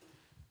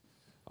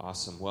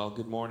Awesome. Well,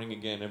 good morning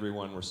again,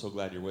 everyone. We're so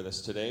glad you're with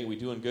us today. We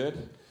doing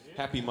good?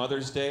 Happy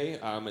Mother's Day.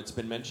 It's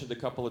been mentioned a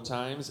couple of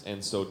times,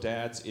 and so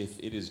dads, if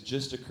it is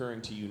just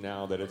occurring to you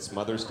now that it's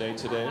Mother's Day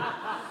today,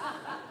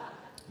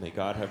 may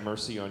God have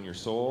mercy on your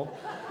soul.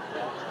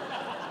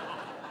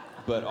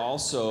 But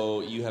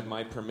also, you have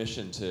my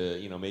permission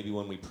to, maybe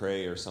when we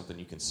pray or something,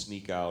 you can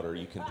sneak out, or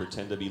you can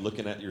pretend to be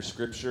looking at your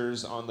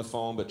scriptures on the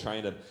phone, but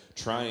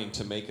trying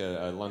to make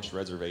a lunch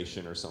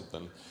reservation or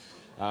something.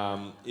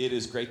 It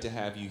is great to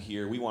have you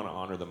here. We want to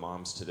honor the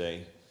moms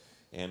today,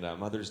 and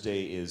Mother's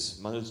Day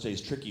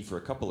is tricky for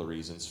a couple of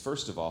reasons.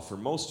 First of all, for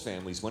most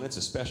families, when it's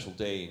a special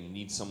day and you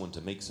need someone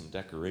to make some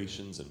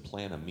decorations and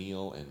plan a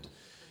meal and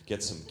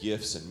get some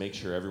gifts and make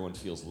sure everyone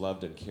feels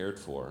loved and cared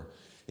for,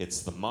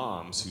 it's the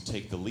moms who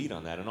take the lead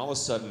on that. And all of a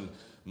sudden,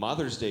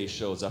 Mother's Day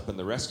shows up, and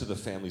the rest of the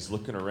family's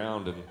looking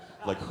around and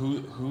like,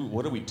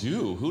 what do we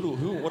do?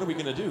 What are we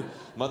gonna do?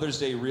 Mother's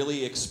Day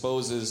really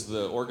exposes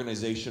the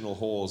organizational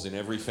holes in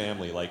every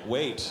family. Like,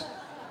 wait,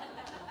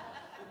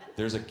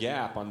 there's a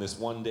gap on this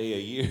one day a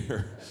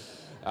year.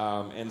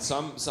 And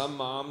some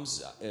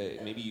moms,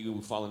 maybe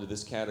you fall into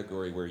this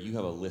category where you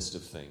have a list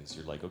of things.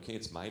 You're like, okay,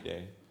 it's my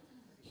day.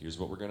 Here's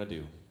what we're going to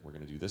do. We're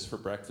going to do this for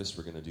breakfast.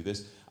 We're going to do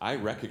this. I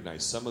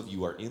recognize some of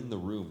you are in the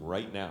room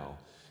right now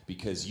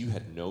because you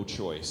had no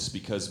choice.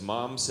 Because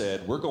mom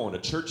said, we're going to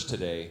church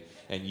today,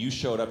 and you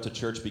showed up to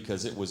church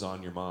because it was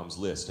on your mom's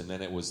list. And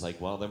then it was like,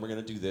 well, then we're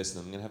going to do this, and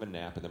then I'm going to have a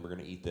nap, and then we're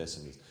going to eat this.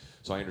 And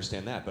so I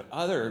understand that. But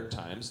other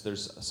times,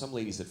 there's some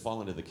ladies that fall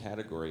into the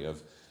category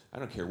of, I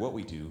don't care what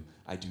we do.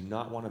 I do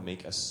not want to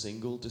make a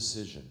single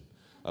decision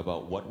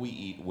about what we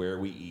eat, where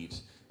we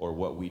eat, or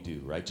what we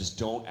do, right? Just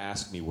don't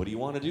ask me, what do you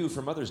want to do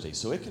for Mother's Day?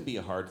 So it can be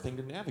a hard thing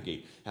to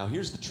navigate. Now,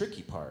 here's the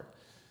tricky part.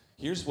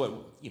 Here's what,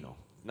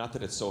 not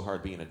that it's so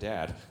hard being a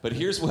dad, but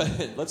here's what,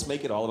 let's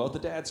make it all about the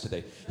dads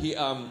today.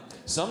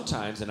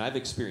 Sometimes, and I've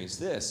experienced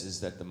this,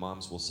 is that the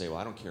moms will say, well,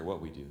 I don't care what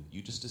we do.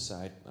 You just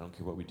decide, I don't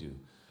care what we do.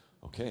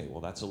 Okay,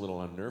 well, that's a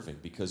little unnerving,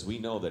 because we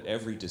know that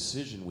every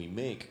decision we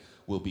make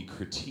will be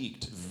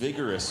critiqued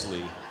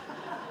vigorously.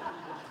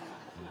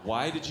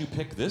 Why did you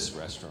pick this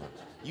restaurant?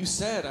 You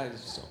said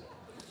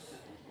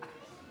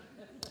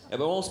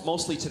But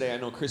mostly today, I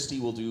know Christy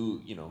will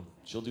do,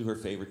 she'll do her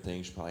favorite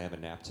thing. She'll probably have a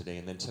nap today.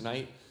 And then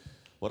tonight,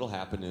 what'll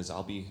happen is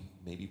I'll be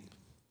maybe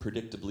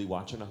predictably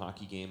watching a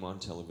hockey game on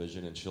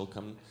television, and she'll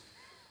come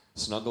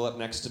snuggle up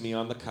next to me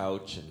on the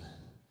couch and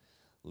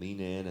lean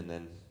in and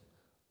then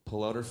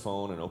pull out her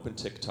phone and open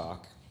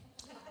TikTok,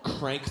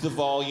 crank the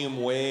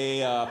volume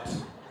way up,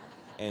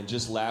 and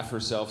just laugh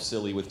herself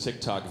silly with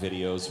TikTok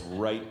videos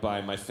right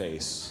by my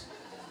face.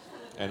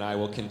 And I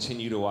will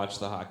continue to watch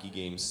the hockey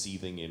game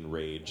seething in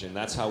rage. And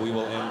that's how we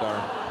will end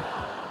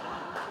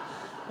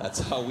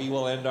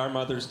our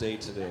Mother's Day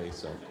today.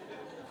 So,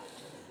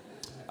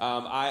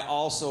 I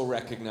also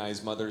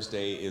recognize Mother's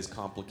Day is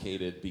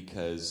complicated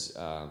because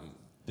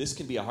this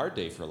can be a hard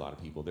day for a lot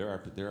of people. There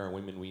are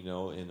women we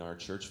know in our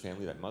church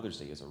family that Mother's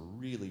Day is a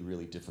really,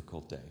 really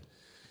difficult day.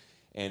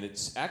 And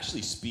it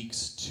actually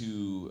speaks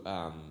to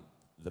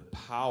the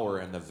power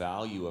and the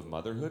value of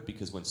motherhood,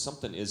 because when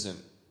something isn't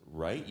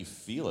right, you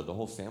feel it. The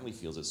whole family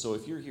feels it. So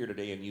if you're here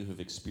today and you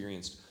have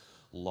experienced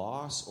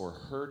loss or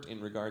hurt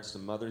in regards to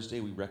Mother's Day,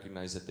 we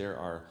recognize that there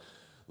are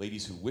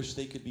ladies who wish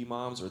they could be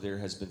moms, or there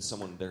has been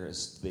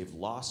they've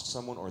lost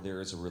someone, or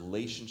there is a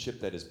relationship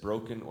that is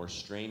broken or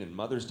strained, and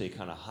Mother's Day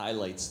kind of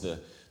highlights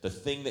the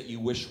thing that you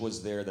wish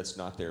was there that's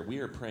not there. We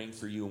are praying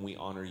for you, and we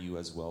honor you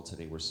as well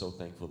today. We're so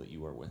thankful that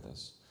you are with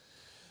us.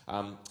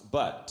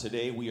 But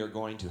today we are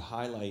going to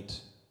highlight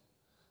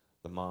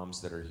the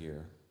moms that are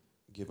here,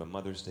 give a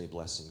Mother's Day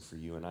blessing for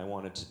you. And I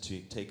wanted to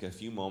take a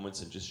few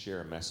moments and just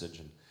share a message.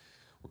 And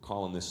we're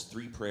calling this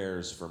 3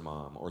 Prayers for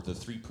Mom, or the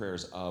 3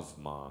 Prayers of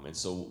Mom. And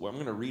so I'm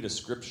going to read a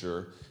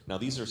scripture. Now,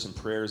 these are some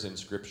prayers in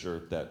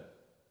scripture that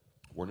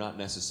were not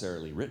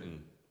necessarily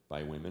written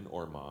by women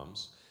or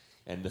moms.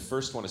 And the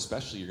first one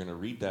especially, you're going to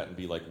read that and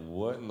be like,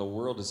 what in the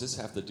world does this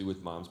have to do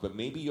with moms? But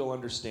maybe you'll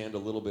understand a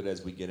little bit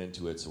as we get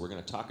into it. So we're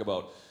going to talk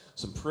about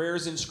some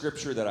prayers in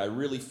Scripture that I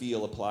really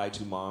feel apply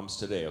to moms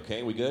today,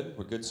 okay? We good?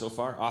 We're good so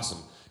far? Awesome.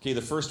 Okay,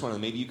 the first one, and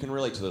maybe you can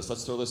relate to this.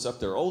 Let's throw this up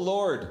there. Oh,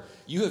 Lord,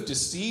 you have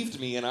deceived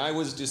me, and I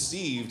was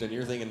deceived. And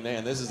you're thinking,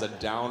 man, this is a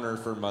downer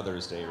for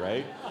Mother's Day,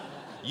 right?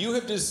 You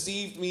have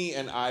deceived me,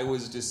 and I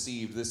was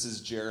deceived. This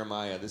is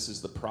Jeremiah. This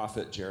is the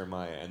prophet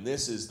Jeremiah. And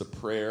this is the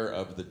prayer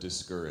of the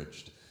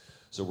discouraged.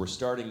 So we're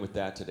starting with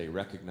that today,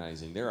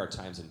 recognizing there are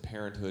times in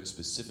parenthood,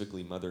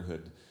 specifically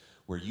motherhood,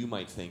 where you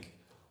might think,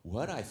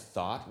 what I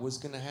thought was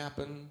going to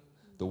happen,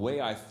 the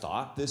way I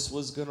thought this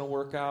was going to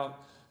work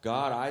out,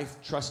 God, I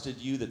trusted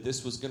you that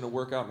this was going to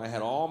work out, and I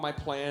had all my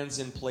plans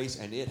in place,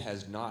 and it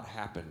has not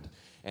happened.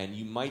 And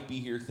you might be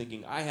here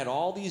thinking, I had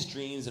all these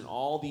dreams and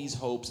all these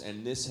hopes,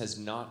 and this has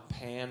not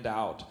panned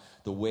out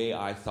the way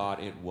I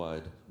thought it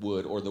would,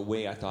 or the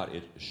way I thought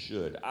it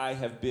should. I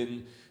have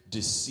been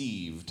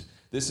deceived.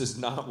 This is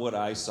not what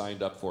I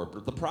signed up for.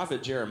 But the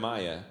prophet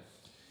Jeremiah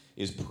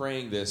is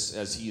praying this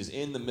as he is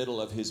in the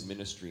middle of his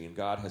ministry, and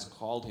God has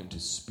called him to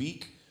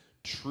speak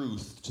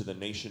truth to the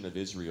nation of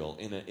Israel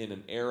in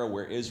an era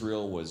where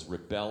Israel was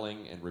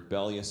rebelling and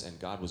rebellious, and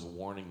God was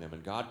warning them.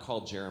 And God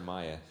called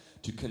Jeremiah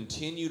to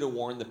continue to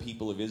warn the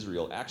people of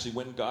Israel. Actually,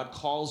 when God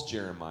calls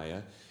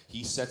Jeremiah,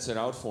 he sets it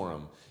out for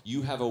him.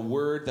 You have a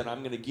word that I'm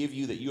going to give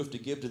you that you have to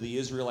give to the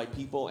Israelite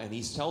people, and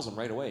he tells them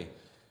right away,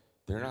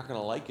 they're not going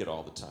to like it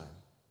all the time.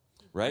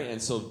 Right?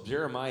 And so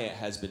Jeremiah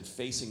has been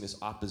facing this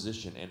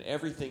opposition, and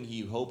everything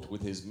he hoped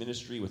with his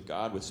ministry with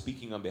God, with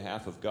speaking on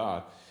behalf of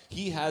God,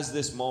 he has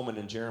this moment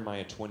in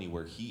Jeremiah 20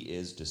 where he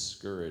is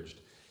discouraged.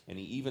 And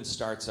he even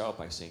starts out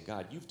by saying,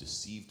 God, you've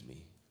deceived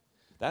me.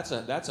 That's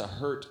a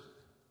hurt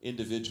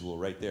individual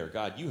right there.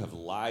 God, you have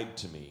lied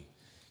to me.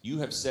 You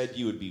have said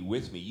you would be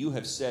with me. You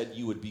have said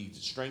you would be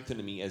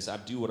strengthening me as I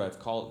do what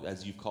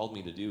as you've called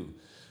me to do.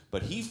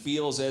 But he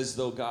feels as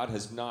though God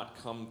has not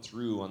come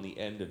through on the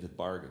end of the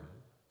bargain.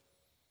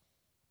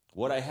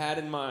 What I had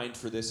in mind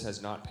for this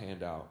has not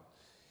panned out.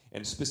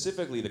 And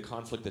specifically, the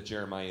conflict that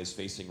Jeremiah is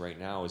facing right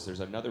now is there's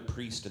another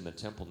priest in the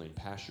temple named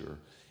Pashur.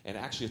 And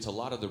actually, it's a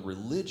lot of the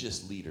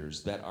religious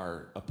leaders that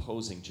are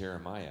opposing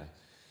Jeremiah.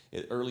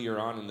 Earlier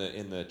on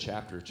in the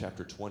chapter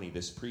 20,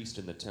 this priest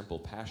in the temple,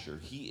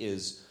 Pashur, he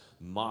is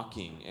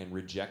mocking and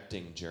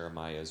rejecting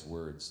Jeremiah's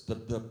words.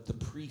 The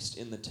priest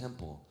in the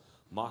temple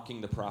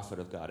mocking the prophet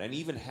of God, and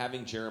even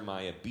having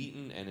Jeremiah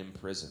beaten and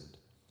imprisoned.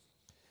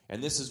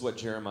 And this is what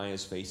Jeremiah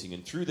is facing.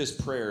 And through this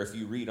prayer, if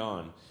you read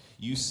on,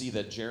 you see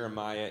that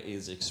Jeremiah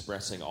is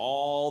expressing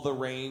all the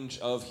range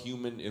of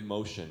human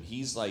emotion.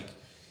 He's like,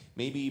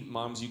 maybe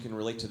moms, you can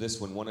relate to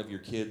this when one of your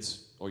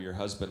kids or your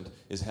husband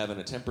is having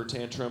a temper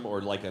tantrum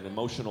or like an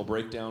emotional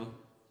breakdown.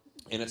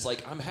 And it's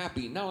like, I'm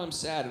happy, now I'm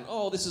sad, and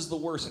oh, this is the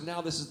worst, and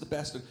now this is the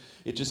best. And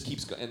it just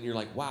keeps going. And you're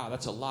like, wow,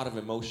 that's a lot of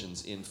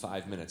emotions in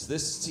 5 minutes.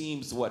 This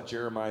seems what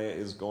Jeremiah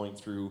is going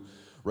through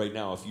right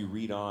now. If you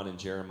read on in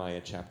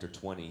Jeremiah chapter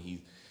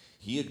 20,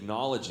 he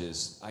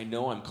acknowledges, I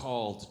know I'm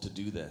called to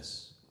do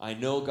this. I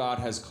know God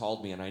has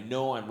called me, and I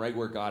know I'm right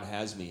where God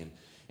has me.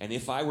 And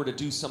if I were to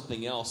do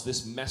something else,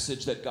 this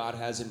message that God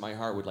has in my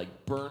heart would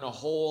like burn a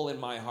hole in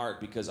my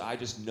heart because I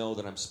just know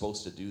that I'm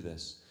supposed to do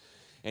this.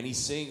 And he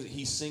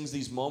sings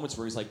these moments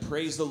where he's like,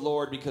 praise the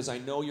Lord because I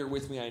know you're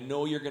with me. I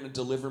know you're going to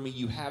deliver me.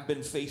 You have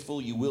been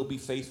faithful. You will be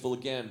faithful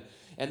again.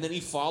 And then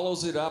he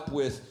follows it up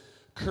with,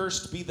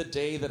 cursed be the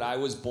day that I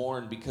was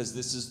born, because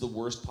this is the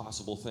worst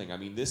possible thing. I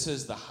mean, this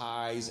is the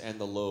highs and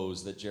the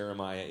lows that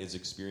Jeremiah is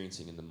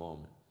experiencing in the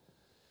moment.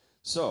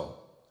 So,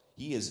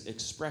 he is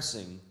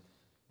expressing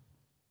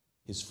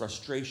his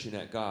frustration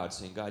at God,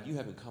 saying, God, you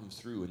haven't come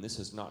through, and this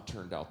has not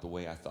turned out the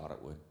way I thought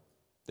it would.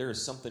 There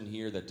is something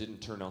here that didn't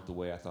turn out the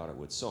way I thought it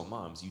would. So,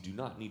 moms, you do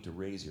not need to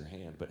raise your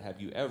hand, but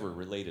have you ever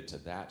related to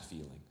that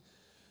feeling?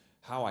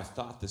 How I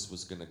thought this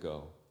was going to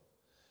go.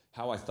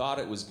 How I thought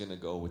it was going to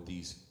go with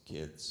these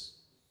kids.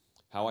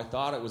 How I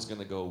thought it was going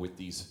to go with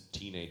these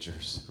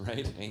teenagers,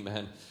 right?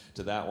 Amen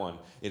to that one.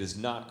 It is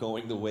not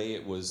going the way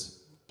it was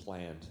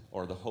planned,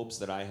 or the hopes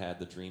that I had,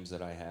 the dreams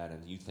that I had,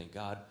 and you think,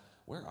 God,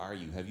 where are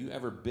you? Have you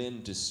ever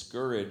been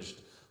discouraged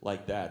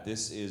like that?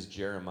 This is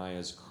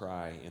Jeremiah's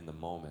cry in the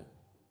moment.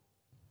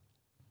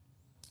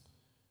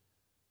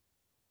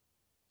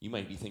 You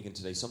might be thinking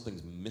today,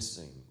 something's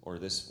missing, or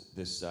there's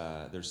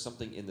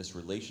something in this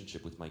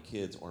relationship with my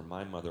kids or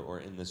my mother or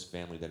in this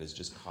family that is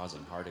just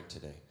causing heartache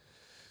today.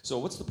 So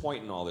what's the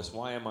point in all this?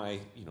 Why am I,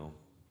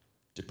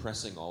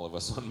 depressing all of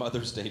us on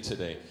Mother's Day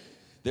today?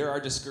 There are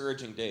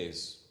discouraging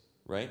days,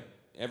 right?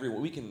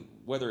 We can,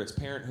 whether it's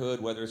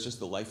parenthood, whether it's just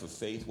the life of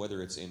faith,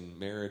 whether it's in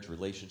marriage,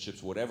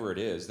 relationships, whatever it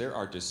is, there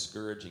are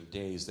discouraging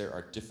days. There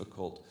are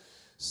difficult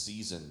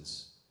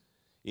seasons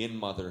in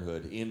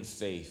motherhood, in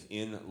faith,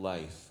 in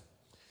life.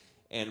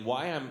 And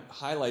why I'm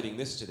highlighting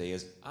this today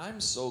is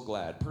I'm so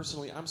glad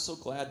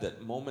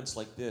that moments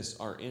like this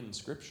are in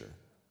Scripture,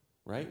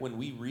 right? When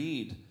we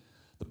read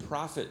the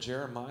prophet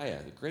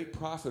Jeremiah, the great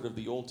prophet of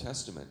the Old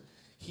Testament,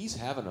 he's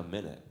having a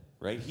minute,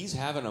 right? He's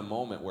having a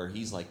moment where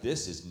he's like,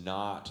 this is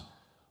not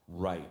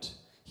right.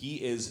 He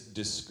is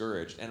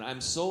discouraged. And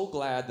I'm so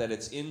glad that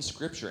it's in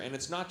Scripture. And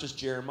it's not just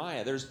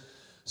Jeremiah. There's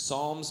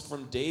Psalms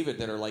from David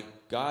that are like,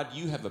 God,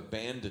 you have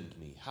abandoned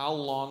me. How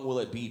long will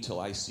it be till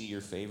I see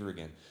your favor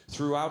again?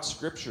 Throughout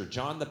Scripture,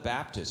 John the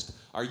Baptist,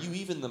 are you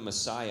even the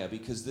Messiah?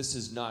 Because this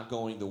is not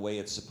going the way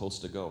it's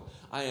supposed to go.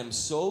 I am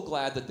so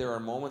glad that there are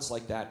moments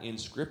like that in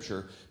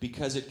Scripture,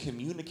 because it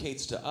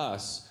communicates to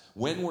us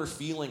when we're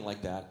feeling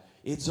like that,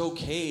 it's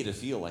okay to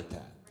feel like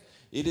that.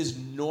 It is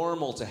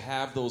normal to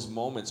have those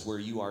moments where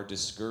you are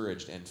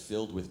discouraged and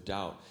filled with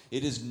doubt.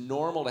 It is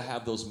normal to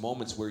have those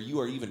moments where you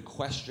are even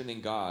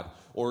questioning God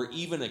or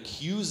even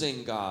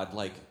accusing God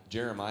like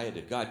Jeremiah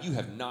did. God, you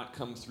have not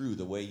come through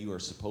the way you are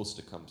supposed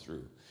to come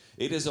through.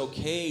 It is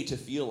okay to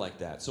feel like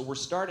that. So we're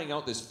starting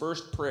out this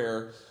first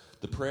prayer,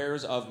 the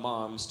prayers of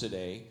moms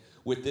today,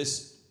 with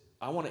this.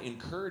 I want to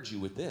encourage you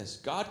with this.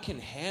 God can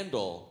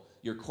handle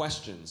your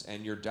questions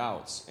and your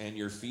doubts and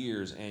your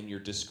fears and your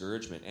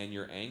discouragement and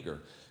your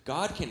anger.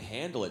 God can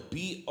handle it.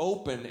 Be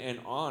open and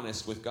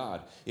honest with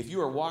God. If you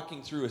are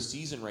walking through a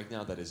season right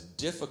now that is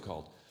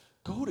difficult,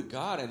 go to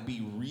God and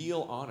be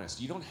real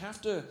honest. You don't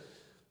have to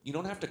You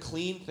don't have to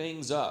clean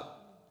things up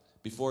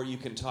before you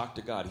can talk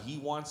to God. He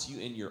wants you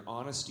in your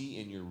honesty,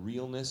 in your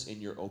realness,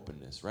 in your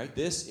openness, right?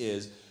 This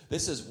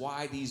is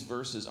why these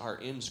verses are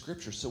in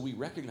Scripture. So we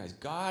recognize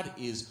God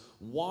is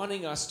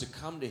wanting us to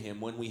come to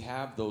him when we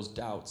have those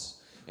doubts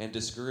and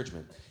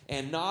discouragement.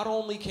 And not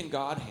only can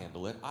God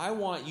handle it, I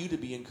want you to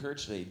be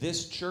encouraged today.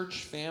 This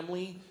church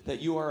family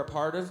that you are a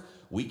part of,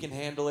 we can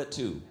handle it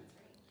too.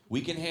 We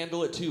can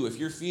handle it too. If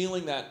you're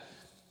feeling that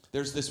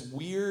there's this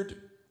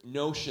weird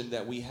notion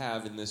that we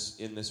have in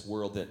this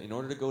world that in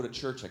order to go to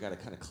church, I got to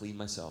kind of clean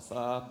myself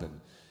up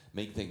and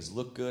make things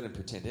look good and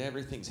pretend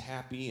everything's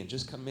happy and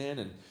just come in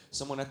and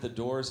someone at the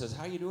door says,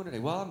 "How you doing today?"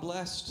 "Well, I'm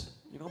blessed.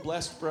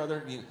 Blessed,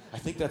 brother." I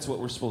think that's what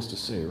we're supposed to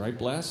say, right?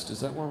 Blessed? Is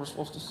that what we're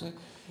supposed to say?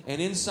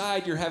 And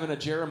inside you're having a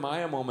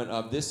Jeremiah moment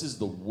of, this is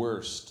the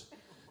worst.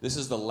 This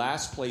is the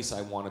last place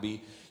I want to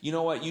be. You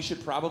know what? You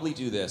should probably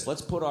do this.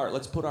 Let's put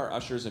our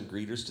ushers and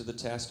greeters to the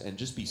test and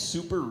just be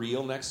super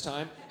real next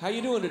time. "How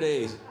you doing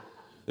today?"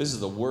 "This is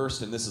the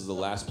worst, and this is the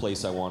last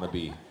place I want to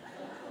be."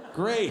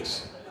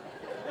 Great.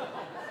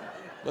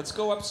 Let's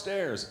go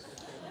upstairs.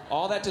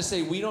 All that to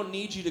say, we don't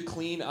need you to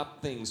clean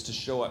up things to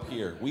show up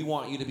here. We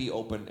want you to be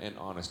open and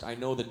honest. I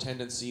know the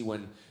tendency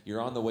when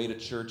you're on the way to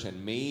church,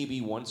 and maybe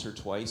once or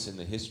twice in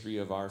the history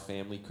of our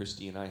family,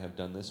 Christy and I have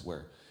done this,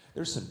 where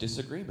there's some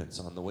disagreements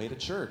on the way to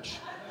church.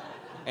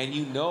 And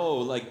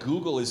like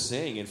Google is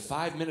saying, in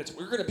 5 minutes,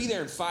 we're going to be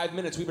there in 5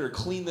 minutes. We better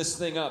clean this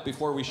thing up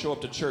before we show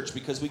up to church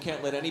because we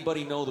can't let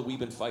anybody know that we've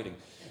been fighting.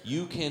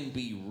 You can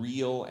be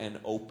real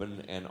and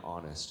open and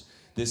honest.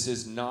 This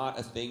is not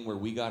a thing where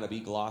we got to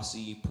be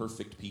glossy,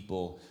 perfect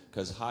people,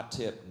 because hot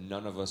tip,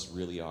 none of us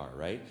really are,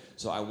 right?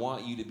 So I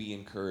want you to be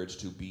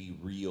encouraged to be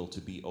real, to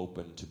be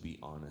open, to be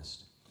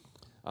honest.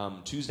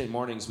 Tuesday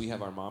mornings, we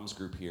have our moms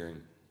group here,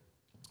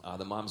 and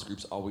the moms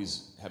groups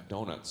always have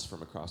donuts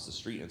from across the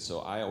street, and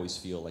so I always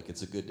feel like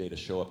it's a good day to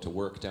show up to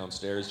work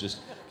downstairs, just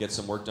get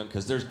some work done,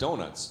 because there's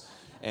donuts.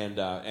 And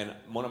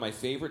one of my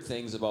favorite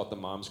things about the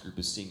moms group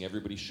is seeing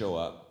everybody show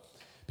up,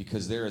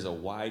 because there is a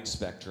wide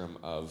spectrum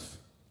of,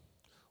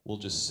 we'll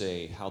just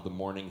say, how the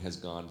morning has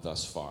gone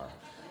thus far,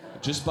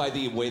 just by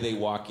the way they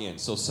walk in.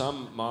 So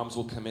some moms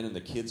will come in and the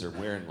kids are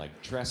wearing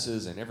like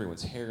dresses and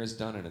everyone's hair is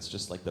done and it's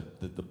just like the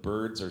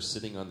birds are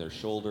sitting on their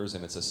shoulders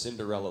and it's a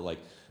Cinderella like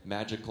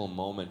magical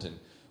moment and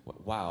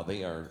wow,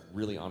 they are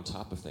really on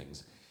top of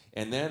things.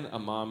 And then a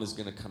mom is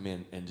going to come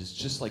in and it's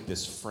just like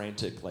this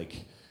frantic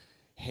like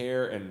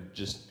hair and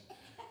just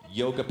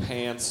yoga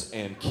pants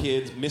and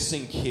kids,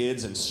 missing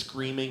kids and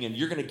screaming, and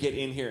you're going to get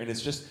in here and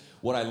it's just,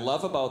 what I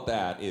love about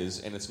that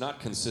is, and it's not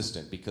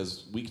consistent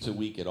because week to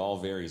week it all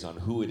varies on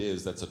who it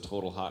is that's a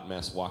total hot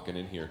mess walking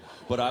in here.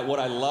 But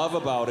what I love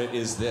about it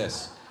is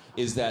this,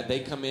 is that they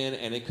come in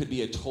and it could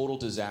be a total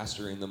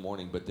disaster in the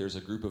morning, but there's a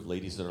group of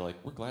ladies that are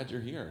like, "We're glad you're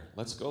here.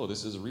 Let's go.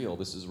 This is real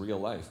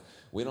life.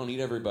 We don't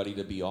need everybody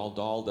to be all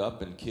dolled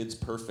up and kids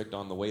perfect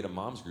on the way to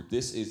mom's group.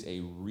 This is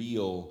a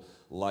real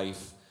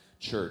life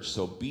church.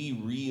 So be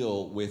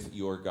real with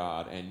your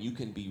God, and you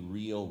can be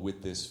real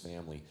with this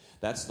family."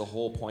 That's the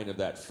whole point of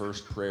that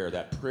first prayer,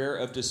 that prayer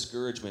of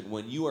discouragement.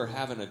 When you are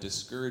having a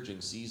discouraging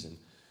season,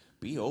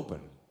 be open.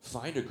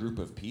 Find a group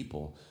of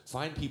people.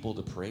 Find people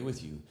to pray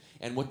with you.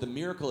 And what the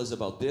miracle is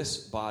about this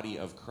body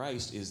of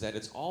Christ is that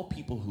it's all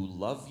people who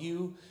love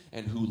you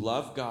and who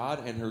love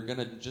God and who are going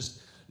to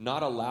just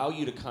not allow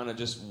you to kind of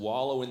just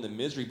wallow in the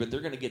misery, but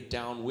they're going to get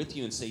down with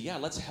you and say, "Yeah,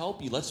 let's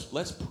help you.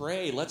 Let's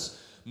pray. Let's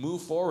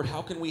move forward.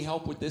 How can we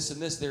help with this and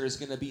this?" There is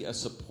going to be a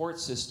support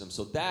system.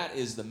 So that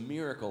is the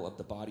miracle of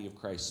the body of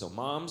Christ. So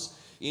moms,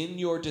 in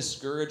your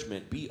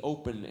discouragement, be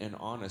open and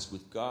honest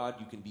with God.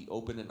 You can be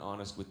open and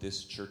honest with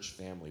this church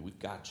family. We've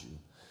got you.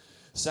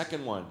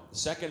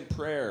 Second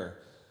prayer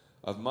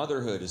of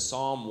motherhood is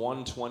Psalm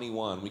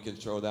 121. We can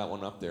throw that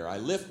one up there. "I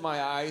lift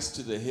my eyes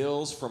to the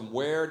hills. From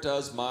where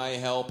does my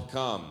help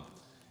come?"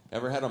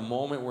 Ever had a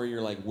moment where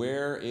you're like,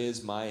 where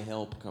is my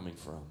help coming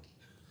from?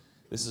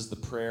 This is the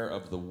prayer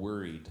of the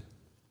worried.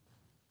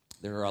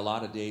 There are a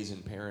lot of days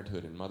in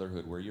parenthood and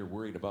motherhood where you're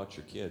worried about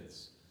your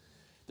kids.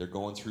 They're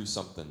going through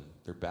something.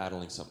 They're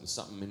battling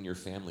something in your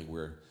family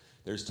where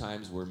there's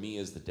times where me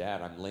as the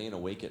dad, I'm laying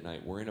awake at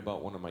night worrying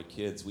about one of my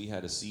kids. We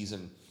had a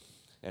season,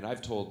 and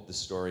I've told this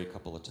story a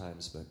couple of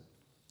times,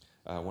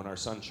 but when our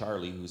son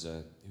Charlie, who's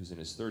in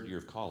his third year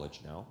of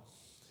college now,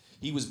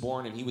 he was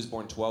born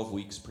 12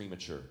 weeks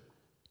premature.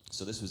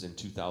 So this was in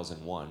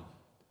 2001.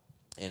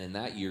 And in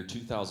that year,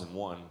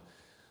 2001,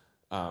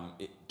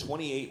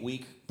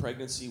 28-week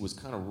pregnancy was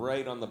kind of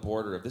right on the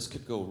border of this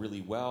could go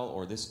really well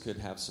or this could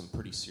have some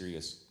pretty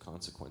serious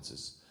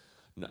consequences.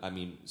 I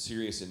mean,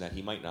 serious in that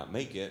he might not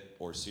make it,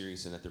 or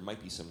serious in that there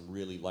might be some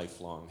really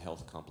lifelong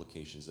health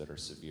complications that are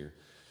severe.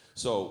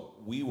 So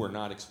we were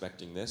not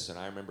expecting this, and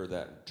I remember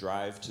that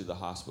drive to the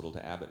hospital,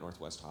 to Abbott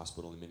Northwest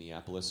Hospital in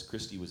Minneapolis.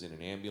 Christy was in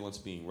an ambulance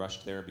being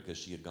rushed there because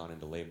she had gone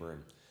into labor,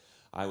 and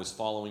I was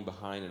following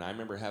behind, and I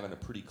remember having a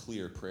pretty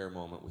clear prayer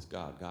moment with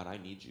God. God, I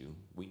need you.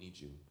 We need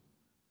you.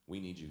 We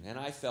need you. And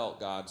I felt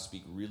God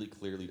speak really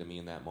clearly to me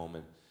in that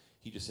moment.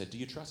 He just said, "Do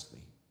you trust me?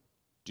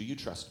 Do you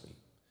trust me?"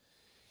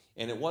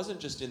 And it wasn't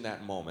just in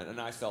that moment,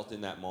 and I felt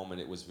in that moment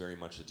it was very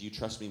much, do you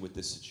trust me with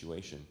this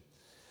situation?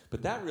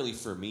 But that really,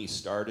 for me,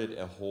 started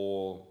a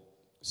whole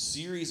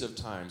series of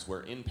times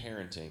where in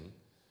parenting,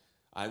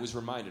 I was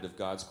reminded of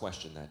God's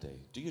question that day.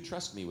 Do you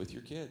trust me with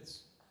your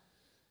kids?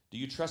 Do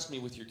you trust me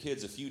with your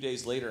kids? A few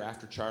days later,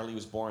 after Charlie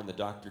was born, the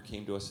doctor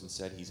came to us and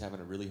said he's having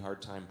a really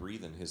hard time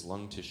breathing. His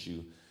lung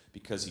tissue,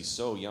 because he's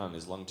so young,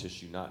 his lung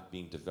tissue not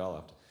being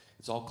developed,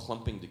 it's all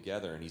clumping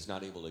together, and he's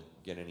not able to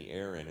get any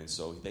air in. And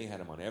so they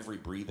had him on every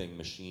breathing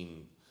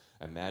machine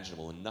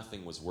imaginable, and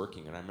nothing was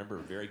working. And I remember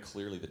very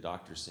clearly the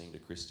doctor saying to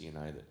Christy and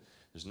I that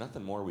there's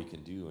nothing more we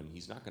can do, and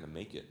he's not going to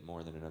make it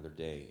more than another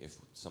day if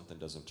something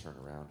doesn't turn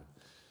around.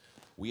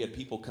 We had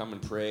people come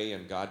and pray,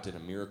 and God did a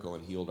miracle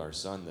and healed our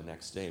son the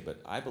next day.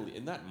 But I believe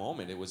in that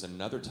moment, it was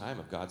another time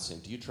of God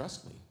saying, do you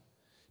trust me?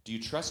 Do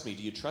you trust me?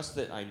 Do you trust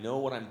that I know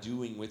what I'm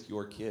doing with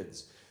your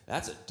kids?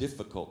 That's a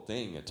difficult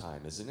thing at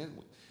times, isn't it?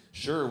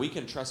 Sure, we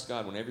can trust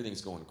God when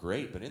everything's going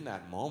great, but in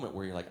that moment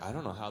where you're like, I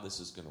don't know how this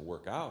is going to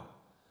work out.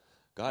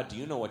 God, do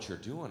you know what you're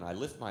doing? I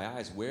lift my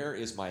eyes. Where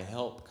is my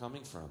help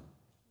coming from?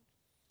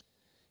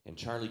 And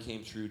Charlie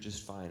came through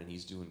just fine, and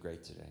he's doing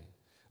great today.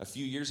 A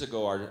few years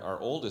ago, our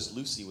oldest,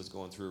 Lucy, was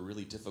going through a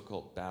really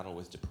difficult battle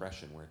with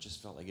depression where it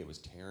just felt like it was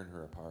tearing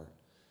her apart.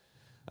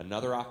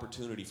 Another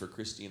opportunity for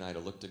Christy and I to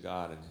look to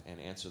God and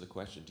answer the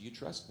question, do you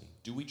trust me?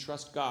 Do we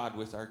trust God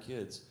with our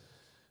kids?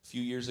 A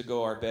few years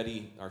ago, our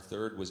Betty, our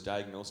third, was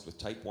diagnosed with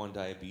type 1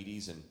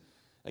 diabetes, and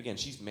again,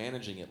 she's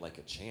managing it like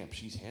a champ.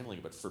 She's handling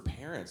it, but for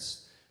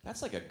parents,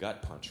 that's like a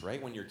gut punch,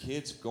 right? When your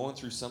kid's going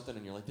through something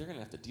and you're like, they're going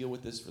to have to deal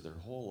with this for their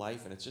whole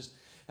life, and it's just,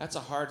 that's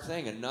a hard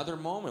thing. Another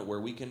moment where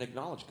we can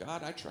acknowledge,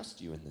 God, I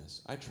trust you in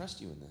this. I trust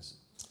you in this.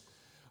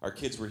 Our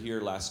kids were here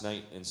last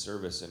night in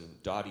service,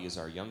 and Dottie is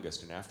our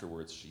youngest, and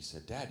afterwards she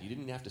said, Dad, you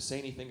didn't have to say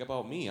anything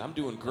about me. I'm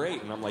doing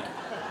great. And I'm like,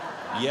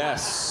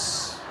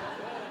 yes.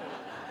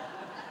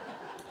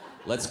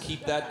 Let's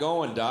keep that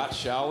going, Dot,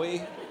 shall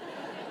we?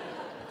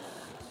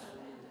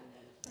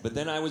 But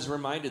then I was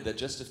reminded that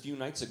just a few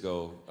nights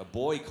ago, a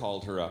boy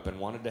called her up and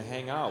wanted to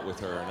hang out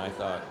with her, and I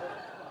thought,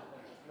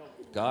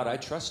 God, I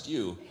trust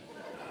you.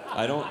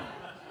 I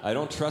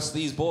don't trust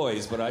these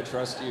boys, but I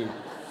trust you.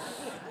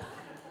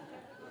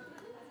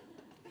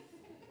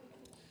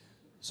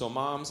 So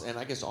moms, and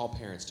I guess all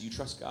parents, do you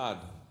trust God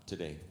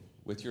today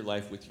with your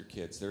life, with your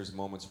kids? There's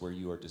moments where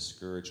you are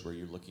discouraged, where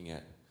you're looking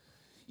at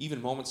even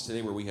moments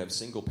today where we have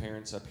single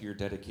parents up here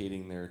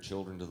dedicating their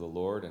children to the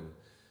Lord, and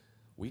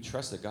we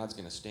trust that God's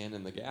going to stand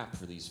in the gap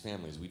for these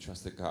families. We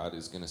trust that God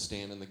is going to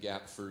stand in the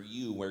gap for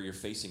you where you're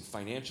facing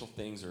financial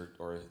things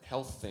or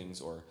health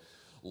things or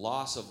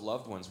loss of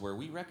loved ones, where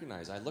we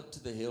recognize, I look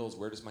to the hills,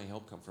 where does my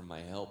help come from?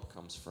 My help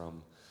comes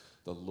from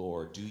the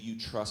Lord. Do you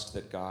trust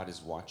that God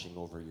is watching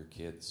over your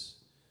kids?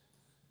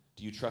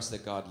 Do you trust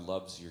that God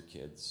loves your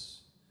kids?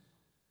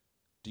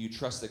 Do you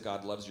trust that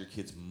God loves your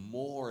kids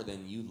more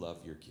than you love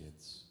your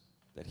kids?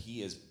 That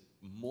he is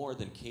more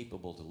than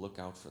capable to look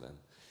out for them?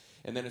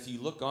 And then if you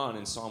look on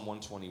in Psalm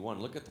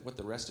 121, look at what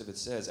the rest of it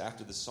says.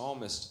 After the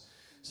psalmist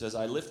says,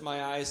 I lift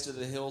my eyes to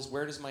the hills,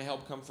 where does my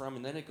help come from?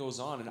 And then it goes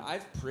on, and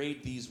I've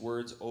prayed these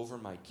words over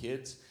my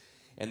kids,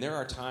 and there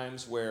are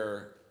times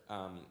where,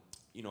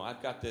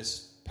 I've got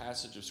this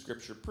passage of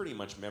Scripture pretty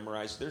much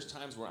memorized. There's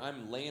times where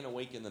I'm laying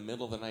awake in the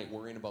middle of the night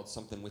worrying about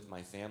something with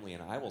my family,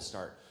 and I will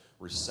start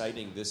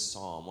reciting this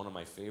psalm, one of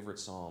my favorite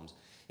psalms,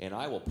 and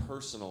I will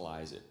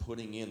personalize it,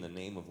 putting in the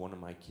name of one of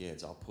my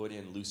kids. I'll put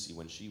in Lucy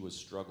when she was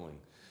struggling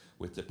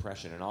with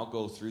depression, and I'll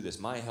go through this.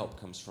 My help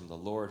comes from the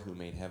Lord who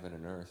made heaven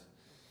and earth.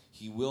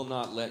 He will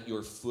not let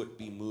your foot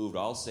be moved.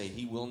 I'll say,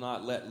 he will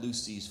not let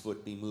Lucy's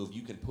foot be moved.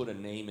 You can put a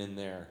name in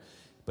there.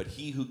 But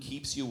he who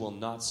keeps you will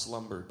not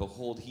slumber.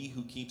 Behold, he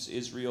who keeps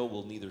Israel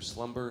will neither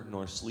slumber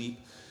nor sleep.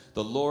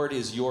 The Lord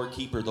is your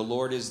keeper. The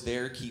Lord is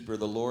their keeper.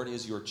 The Lord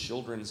is your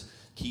children's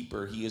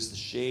keeper. He is the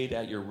shade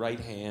at your right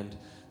hand.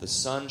 The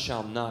sun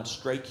shall not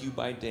strike you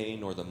by day,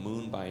 nor the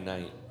moon by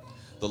night.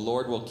 The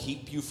Lord will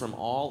keep you from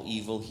all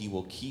evil. He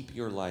will keep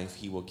your life.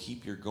 He will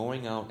keep your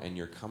going out and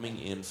your coming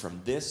in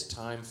from this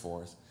time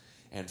forth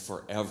and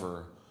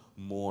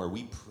forevermore.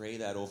 We pray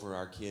that over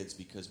our kids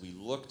because we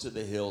look to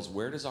the hills.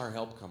 Where does our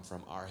help come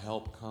from? Our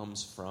help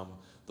comes from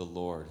the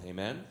Lord.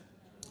 Amen?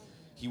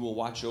 He will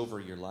watch over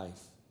your life.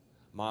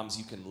 Moms,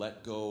 you can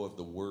let go of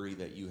the worry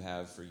that you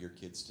have for your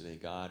kids today.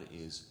 God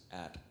is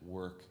at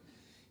work.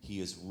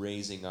 He is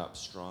raising up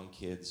strong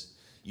kids.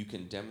 You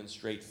can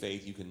demonstrate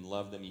faith. You can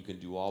love them. You can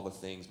do all the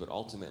things. But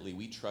ultimately,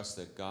 we trust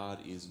that God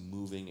is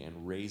moving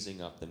and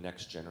raising up the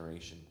next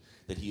generation,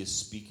 that he is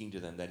speaking to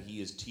them, that he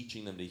is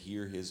teaching them to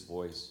hear his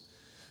voice.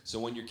 So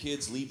when your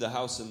kids leave the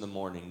house in the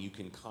morning, you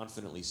can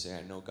confidently say,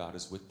 I know God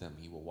is with them.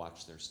 He will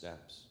watch their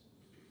steps.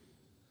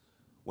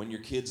 When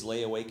your kids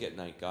lay awake at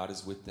night, God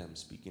is with them,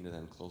 speaking to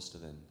them, close to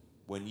them.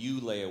 When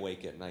you lay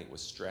awake at night with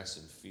stress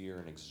and fear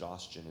and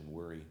exhaustion and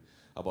worry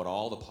about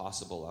all the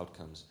possible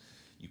outcomes,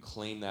 you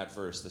claim that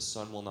verse, the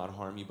sun will not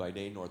harm you by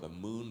day, nor the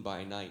moon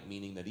by night,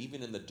 meaning that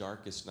even in the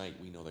darkest night,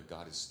 we know that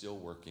God is still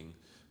working,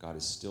 God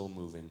is still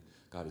moving,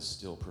 God is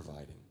still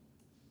providing.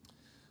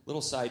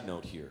 Little side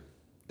note here.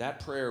 That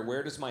prayer,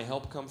 where does my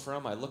help come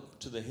from? I look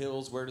to the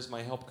hills, where does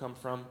my help come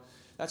from?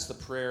 That's the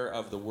prayer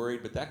of the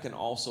worried, but that can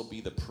also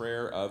be the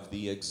prayer of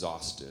the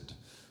exhausted,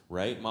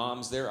 right?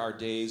 Moms, there are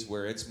days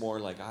where it's more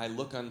like, I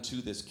look unto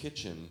this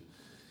kitchen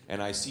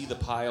and I see the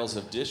piles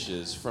of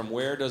dishes. From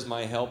where does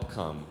my help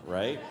come,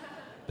 right?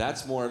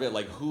 That's more of it,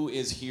 like, who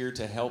is here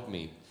to help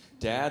me?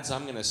 Dads,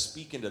 I'm going to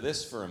speak into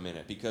this for a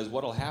minute, because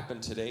what will happen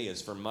today is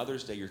for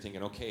Mother's Day, you're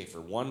thinking, okay, for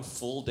one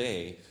full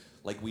day,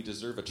 like we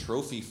deserve a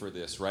trophy for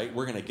this, right?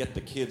 We're going to get the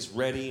kids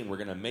ready, and we're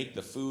going to make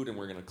the food, and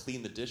we're going to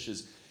clean the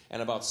dishes.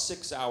 And about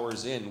 6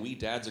 hours in, we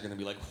dads are going to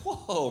be like,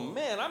 whoa,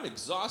 man, I'm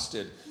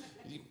exhausted.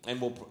 And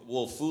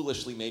we'll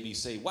foolishly maybe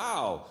say,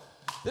 wow,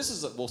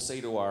 we'll say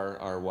to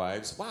our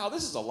wives, wow,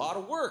 this is a lot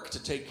of work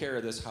to take care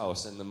of this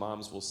house. And the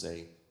moms will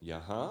say,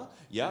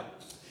 yep.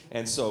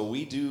 And so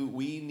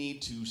we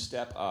need to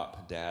step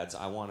up, dads.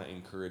 I want to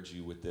encourage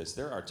you with this.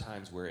 There are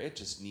times where it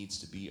just needs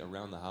to be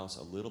around the house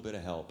a little bit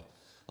of help,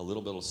 a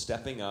little bit of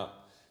stepping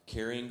up,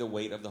 carrying the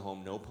weight of the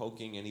home, no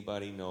poking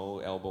anybody, no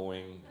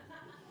elbowing.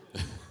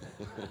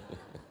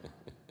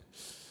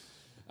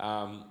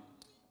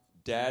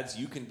 Dads,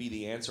 you can be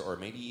the answer, or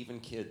maybe even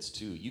kids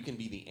too. You can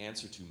be the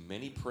answer to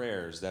many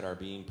prayers that are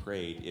being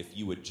prayed if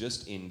you would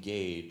just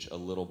engage a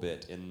little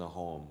bit in the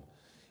home,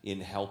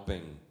 in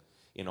helping,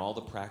 in all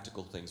the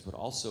practical things, but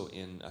also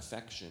in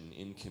affection,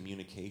 in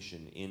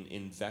communication, in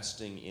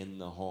investing in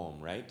the home,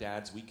 right?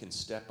 Dads, we can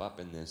step up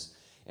in this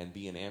and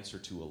be an answer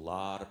to a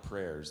lot of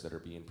prayers that are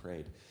being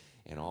prayed.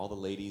 And all the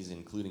ladies,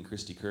 including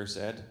Christy Kerr,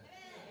 said,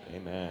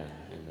 Amen.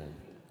 Amen.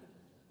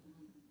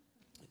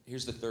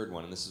 Here's the third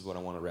one, and this is what I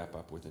want to wrap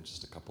up with in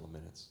just a couple of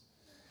minutes.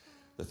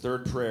 The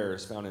third prayer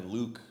is found in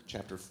Luke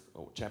chapter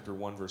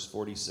 1, verse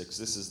 46.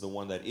 This is the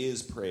one that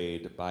is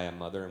prayed by a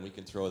mother, and we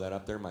can throw that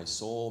up there. My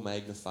soul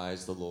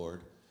magnifies the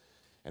Lord,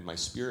 and my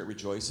spirit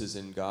rejoices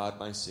in God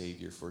my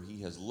Savior, for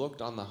he has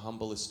looked on the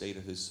humble estate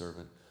of his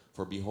servant.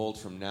 For behold,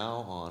 from now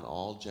on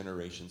all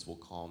generations will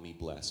call me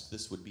blessed.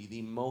 This would be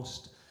the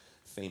most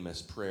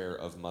famous prayer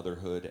of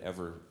motherhood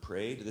ever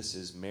prayed. This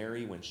is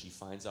Mary when she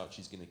finds out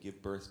she's going to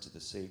give birth to the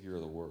Savior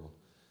of the world.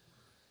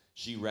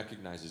 She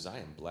recognizes, I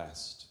am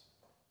blessed.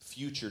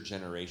 Future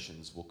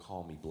generations will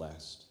call me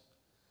blessed.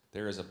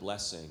 There is a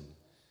blessing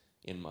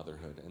in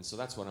motherhood. And so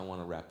that's what I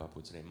want to wrap up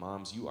with today.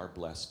 Moms, you are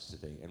blessed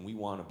today, and we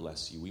want to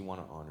bless you. We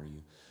want to honor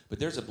you. But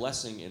there's a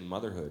blessing in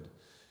motherhood.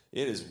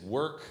 It is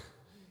work.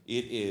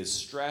 It is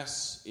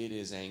stress, it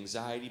is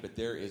anxiety, but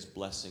there is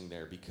blessing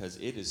there, because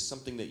it is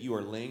something that you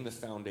are laying the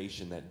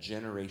foundation that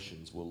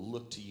generations will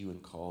look to you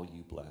and call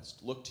you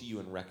blessed. Look to you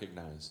and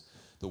recognize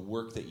the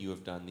work that you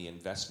have done, the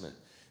investment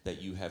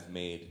that you have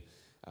made.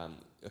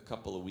 A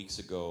couple of weeks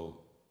ago,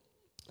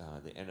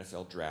 the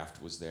NFL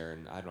draft was there,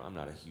 and I'm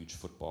not a huge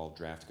football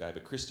draft guy,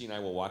 but Christy and I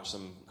will watch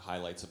some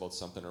highlights about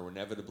something, or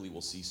inevitably we'll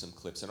see some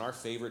clips. And our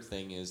favorite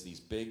thing is these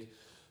big,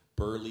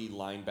 burly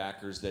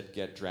linebackers that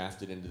get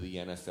drafted into the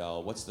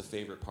NFL. What's the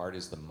favorite part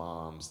is the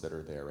moms that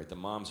are there, right? The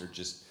moms are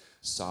just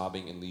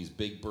sobbing, and these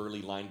big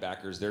burly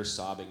linebackers, they're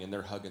sobbing and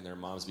they're hugging their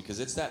moms, because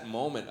it's that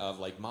moment of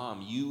like,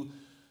 Mom, you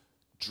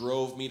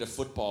drove me to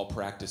football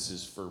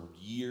practices for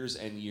years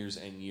and years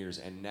and years,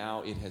 and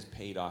now it has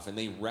paid off. And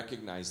they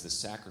recognize the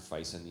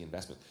sacrifice and the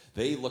investment.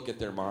 They look at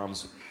their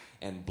moms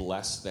and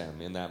bless them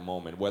in that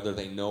moment, whether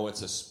they know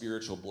it's a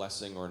spiritual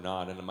blessing or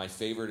not. And my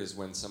favorite is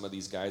when some of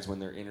these guys, when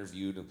they're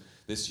interviewed,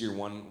 this year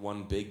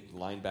one big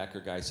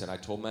linebacker guy said, I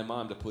told my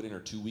mom to put in her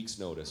 2 weeks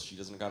notice. She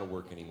doesn't got to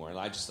work anymore. And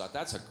I just thought,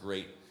 that's a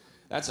great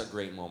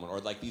moment.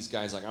 Or like these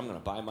guys, like, I'm going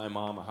to buy my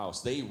mom a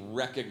house. They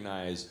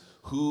recognize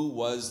who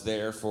was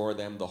there for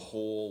them the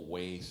whole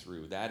way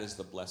through. That is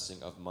the blessing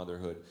of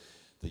motherhood.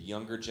 The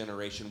younger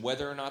generation,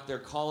 whether or not they're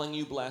calling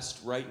you blessed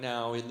right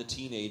now in the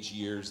teenage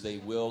years, they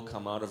will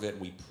come out of it.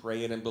 We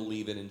pray it and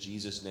believe it in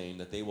Jesus' name,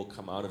 that they will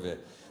come out of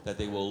it, that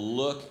they will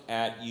look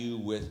at you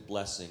with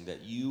blessing,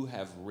 that you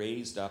have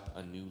raised up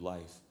a new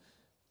life.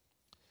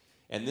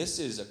 And this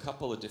is a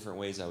couple of different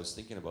ways I was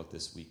thinking about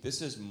this week.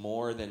 This is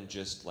more than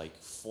just like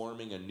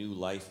forming a new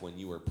life when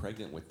you were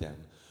pregnant with them.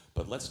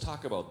 But let's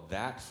talk about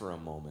that for a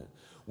moment.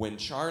 When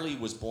Charlie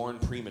was born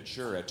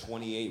premature at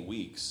 28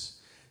 weeks,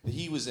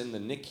 he was in the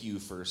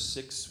NICU for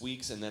 6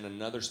 weeks, and then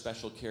another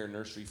special care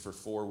nursery for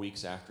 4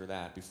 weeks after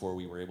that before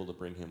we were able to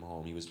bring him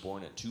home. He was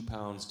born at 2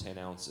 pounds, 10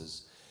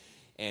 ounces.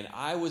 And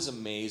I was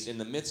amazed, in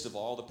the midst of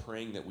all the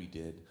praying that we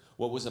did,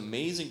 what was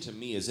amazing to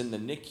me is in the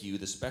NICU,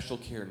 the special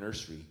care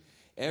nursery,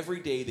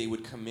 every day they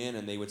would come in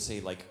and they would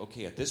say, like,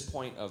 okay, at this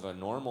point of a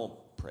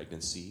normal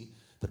pregnancy,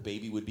 the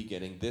baby would be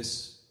getting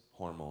this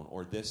hormone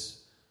or this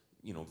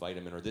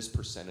vitamin or this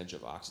percentage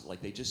of oxygen.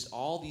 Like they just,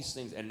 all these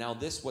things. And now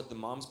this, what the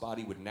mom's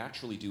body would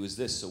naturally do is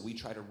this. So we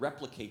try to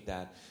replicate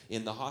that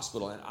in the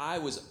hospital. And I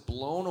was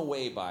blown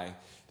away by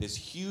this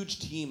huge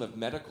team of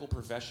medical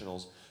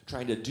professionals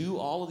trying to do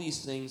all of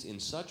these things in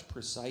such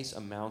precise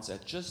amounts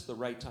at just the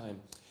right time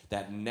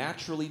that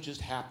naturally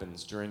just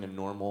happens during a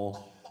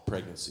normal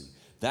pregnancy.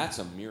 That's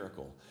a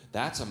miracle.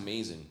 That's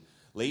amazing.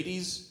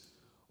 Ladies,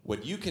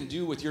 what you can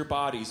do with your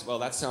bodies, well,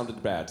 that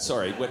sounded bad.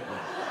 Sorry.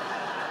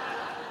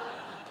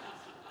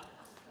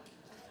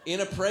 In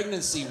a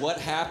pregnancy, what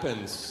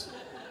happens?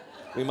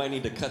 We might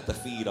need to cut the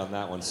feed on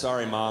that one.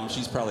 Sorry, Mom.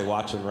 She's probably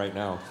watching right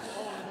now.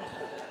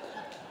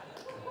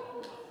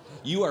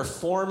 You are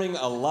forming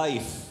a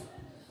life,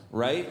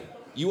 right?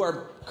 You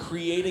are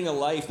creating a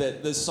life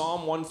that the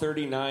Psalm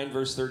 139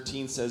 verse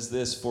 13 says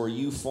this, "For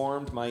you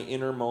formed my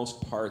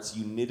innermost parts.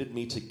 You knitted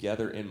me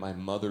together in my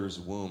mother's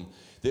womb."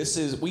 This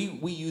is,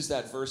 we use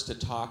that verse to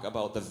talk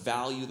about the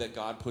value that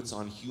God puts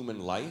on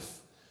human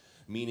life,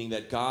 meaning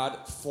that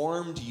God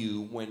formed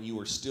you when you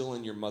were still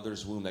in your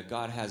mother's womb, that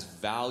God has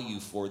value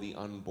for the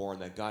unborn,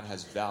 that God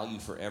has value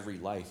for every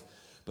life.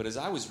 But as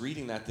I was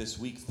reading that this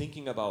week,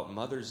 thinking about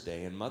Mother's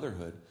Day and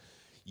motherhood,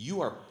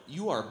 you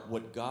are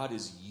what God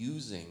is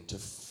using to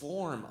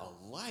form a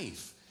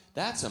life.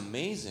 That's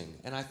amazing.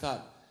 And I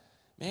thought,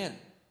 man,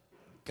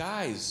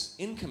 guys,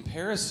 in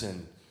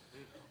comparison,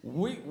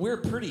 we're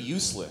pretty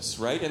useless,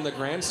 right? In the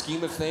grand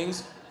scheme of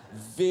things,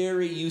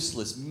 very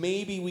useless.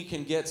 Maybe we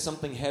can get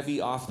something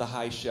heavy off the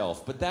high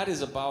shelf, but that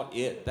is about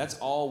it. That's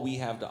all we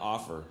have to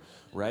offer,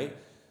 right?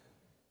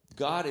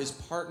 God is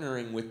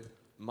partnering with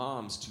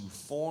moms to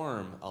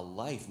form a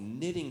life,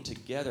 knitting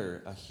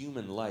together a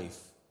human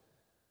life.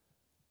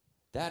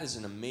 That is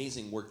an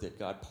amazing work that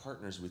God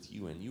partners with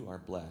you in. You are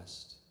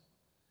blessed.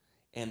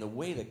 And the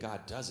way that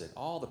God does it,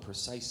 all the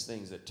precise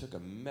things that took a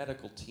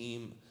medical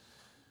team,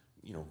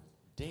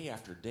 day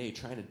after day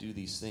trying to do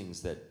these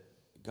things, that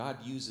God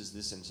uses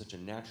this in such a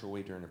natural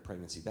way during a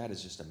pregnancy, that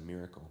is just a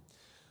miracle.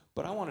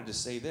 But I wanted to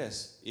say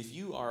this. If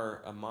you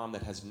are a mom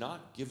that has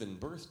not given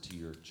birth to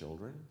your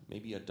children,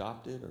 maybe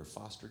adopted or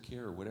foster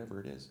care or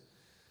whatever it is,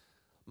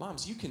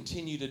 moms, you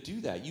continue to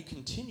do that. You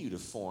continue to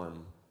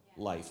form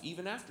life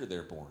even after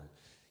they're born.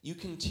 You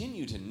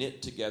continue to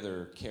knit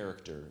together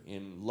character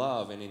in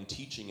love and in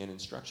teaching and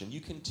instruction.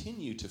 You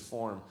continue to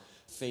form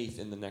faith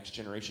in the next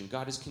generation.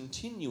 God is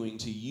continuing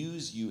to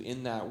use you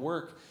in that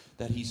work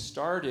that he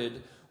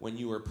started when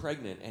you were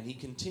pregnant, and he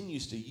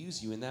continues to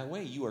use you in that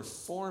way. You are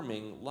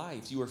forming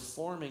lives. You are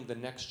forming the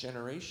next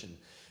generation.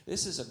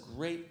 This is a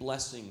great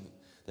blessing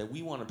that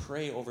we want to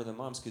pray over the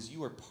moms, because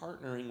you are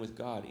partnering with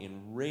God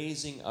in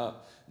raising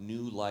up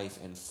new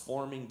life and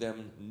forming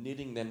them,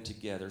 knitting them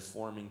together,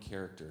 forming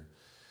character.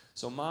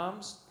 So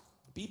moms,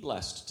 be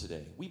blessed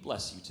today. We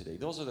bless you today.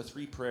 Those are the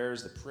three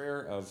prayers: the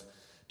prayer of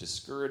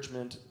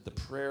discouragement, the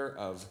prayer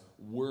of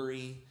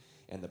worry,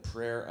 and the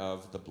prayer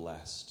of the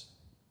blessed.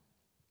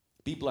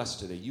 Be blessed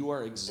today. You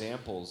are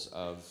examples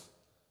of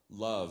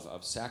love,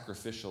 of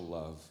sacrificial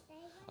love,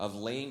 of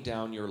laying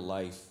down your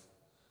life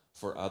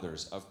for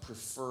others, of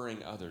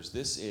preferring others.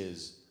 This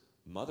is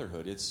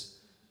motherhood. It's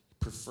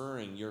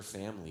preferring your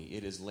family.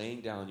 It is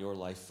laying down your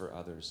life for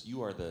others.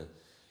 You're the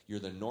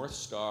North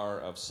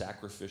Star of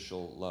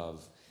sacrificial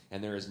love.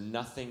 And there is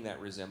nothing that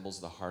resembles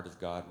the heart of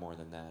God more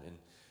than that. In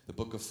the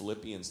book of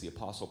Philippians, the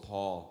Apostle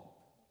Paul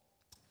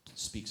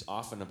speaks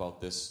often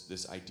about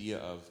this idea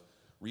of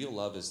real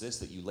love is this,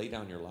 that you lay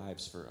down your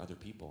lives for other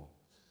people,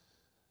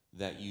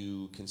 that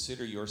you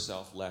consider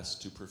yourself less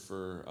to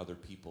prefer other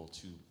people,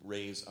 to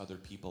raise other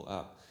people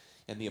up.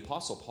 And the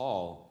Apostle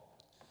Paul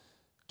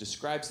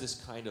describes this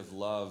kind of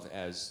love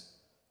as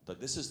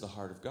that this is the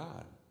heart of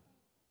God.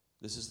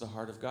 This is the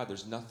heart of God.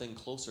 There's nothing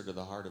closer to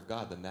the heart of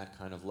God than that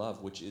kind of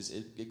love, which is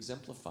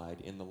exemplified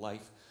in the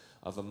life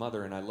of a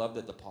mother. And I love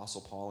that the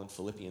Apostle Paul in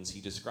Philippians,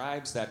 he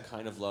describes that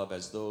kind of love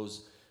as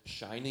those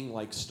shining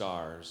like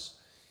stars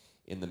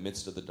in the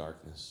midst of the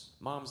darkness.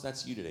 Moms,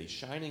 that's you today,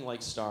 shining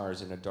like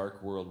stars in a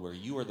dark world where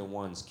you are the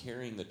ones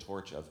carrying the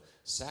torch of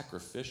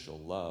sacrificial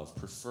love,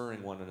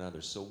 preferring one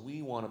another. So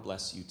we want to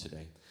bless you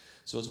today.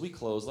 So as we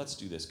close, let's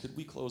do this. Could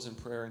we close in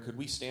prayer, and could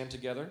we stand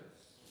together?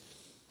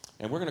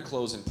 And we're going to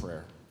close in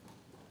prayer.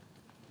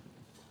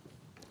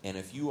 And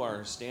if you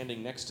are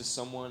standing next to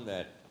someone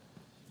that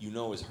you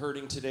know is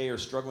hurting today or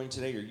struggling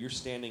today, or you're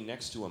standing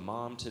next to a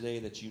mom today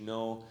that you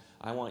know,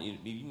 I want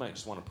you might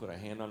just want to put a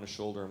hand on the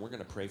shoulder, and we're going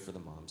to pray for the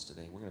moms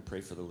today. We're going to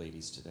pray for the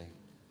ladies today.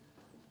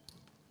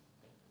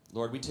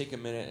 Lord, we take a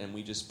minute and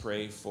we just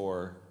pray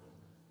for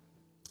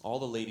all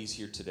the ladies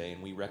here today,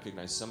 and we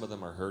recognize some of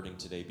them are hurting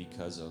today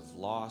because of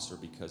loss or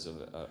because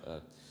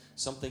of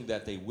something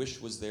that they wish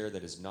was there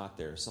that is not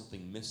there,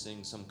 something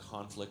missing, some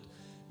conflict.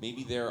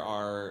 Maybe there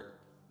are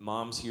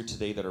moms here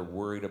today that are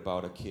worried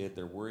about a kid.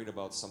 They're worried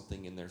about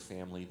something in their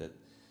family, that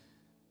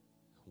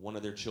one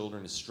of their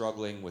children is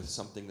struggling with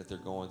something that they're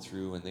going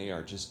through, and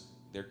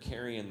they're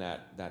carrying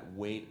that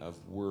weight of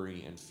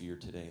worry and fear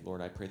today.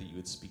 Lord, I pray that you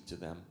would speak to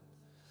them.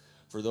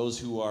 For those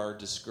who are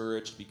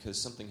discouraged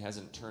because something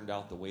hasn't turned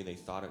out the way they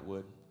thought it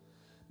would,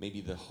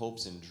 maybe the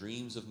hopes and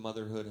dreams of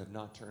motherhood have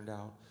not turned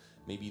out.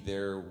 Maybe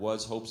there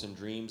was hopes and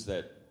dreams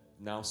that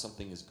now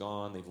something is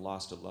gone, they've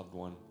lost a loved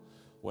one.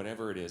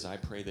 Whatever it is, I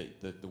pray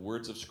that the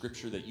words of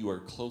Scripture, that you are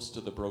close to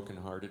the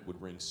brokenhearted,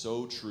 would ring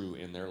so true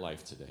in their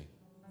life today.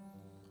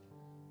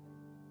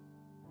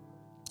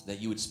 That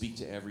you would speak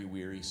to every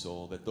weary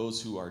soul, that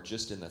those who are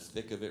just in the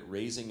thick of it,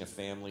 raising a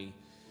family,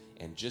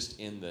 and just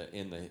in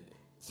the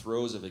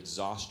throes of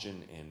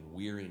exhaustion and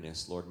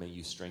weariness, Lord, may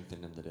you strengthen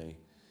them today.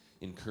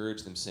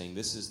 encourage them, saying,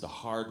 this is the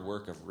hard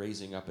work of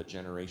raising up a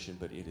generation,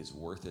 but it is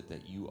worth it,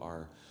 that you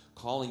are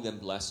calling them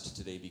blessed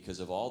today because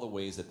of all the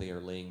ways that they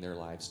are laying their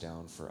lives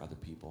down for other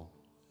people.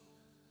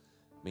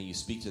 May you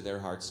speak to their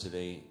hearts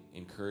today,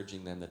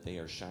 encouraging them that they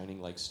are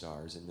shining like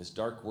stars in this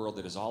dark world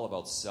that is all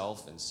about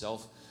self and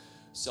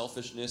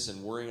selfishness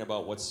and worrying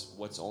about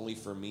what's only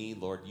for me.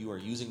 Lord, you are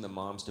using the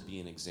moms to be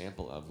an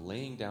example of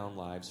laying down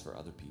lives for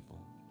other people.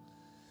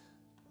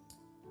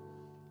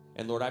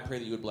 And Lord, I pray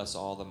that you would bless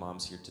all the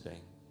moms here today,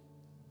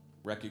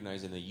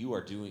 recognizing that you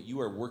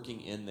are working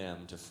in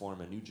them to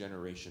form a new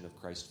generation of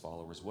Christ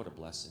followers. What a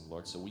blessing,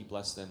 Lord. So we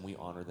bless them, we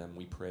honor them,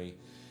 we pray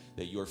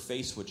that your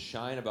face would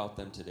shine about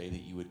them today,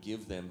 that you would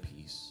give them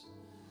peace,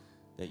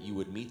 that you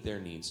would meet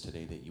their needs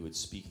today, that you would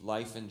speak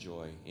life and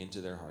joy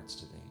into their hearts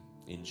today.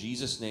 In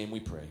Jesus' name we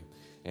pray.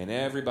 And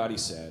everybody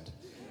said,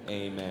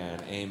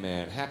 amen,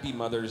 amen. Happy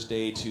Mother's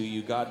Day to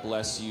you. God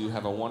bless you.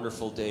 Have a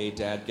wonderful day.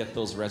 Dad, get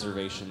those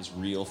reservations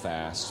real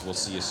fast. We'll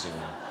see you soon.